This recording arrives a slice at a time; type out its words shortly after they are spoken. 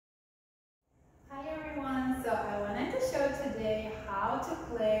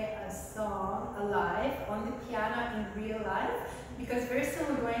play a song live on the piano in real life, because very soon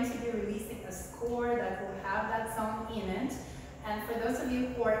we're going to be releasing a score that will have that song in it. And for those of you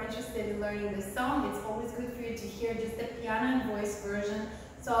who are interested in learning the song, it's always good for you to hear just the piano and voice version.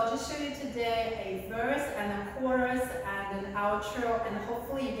 So I'll just show you today a verse and a chorus and an outro, and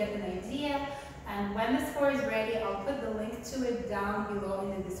hopefully you get an idea. And when the score is ready, I'll put the link to it down below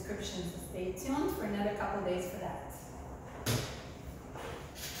in the description. So stay tuned for another couple days for that.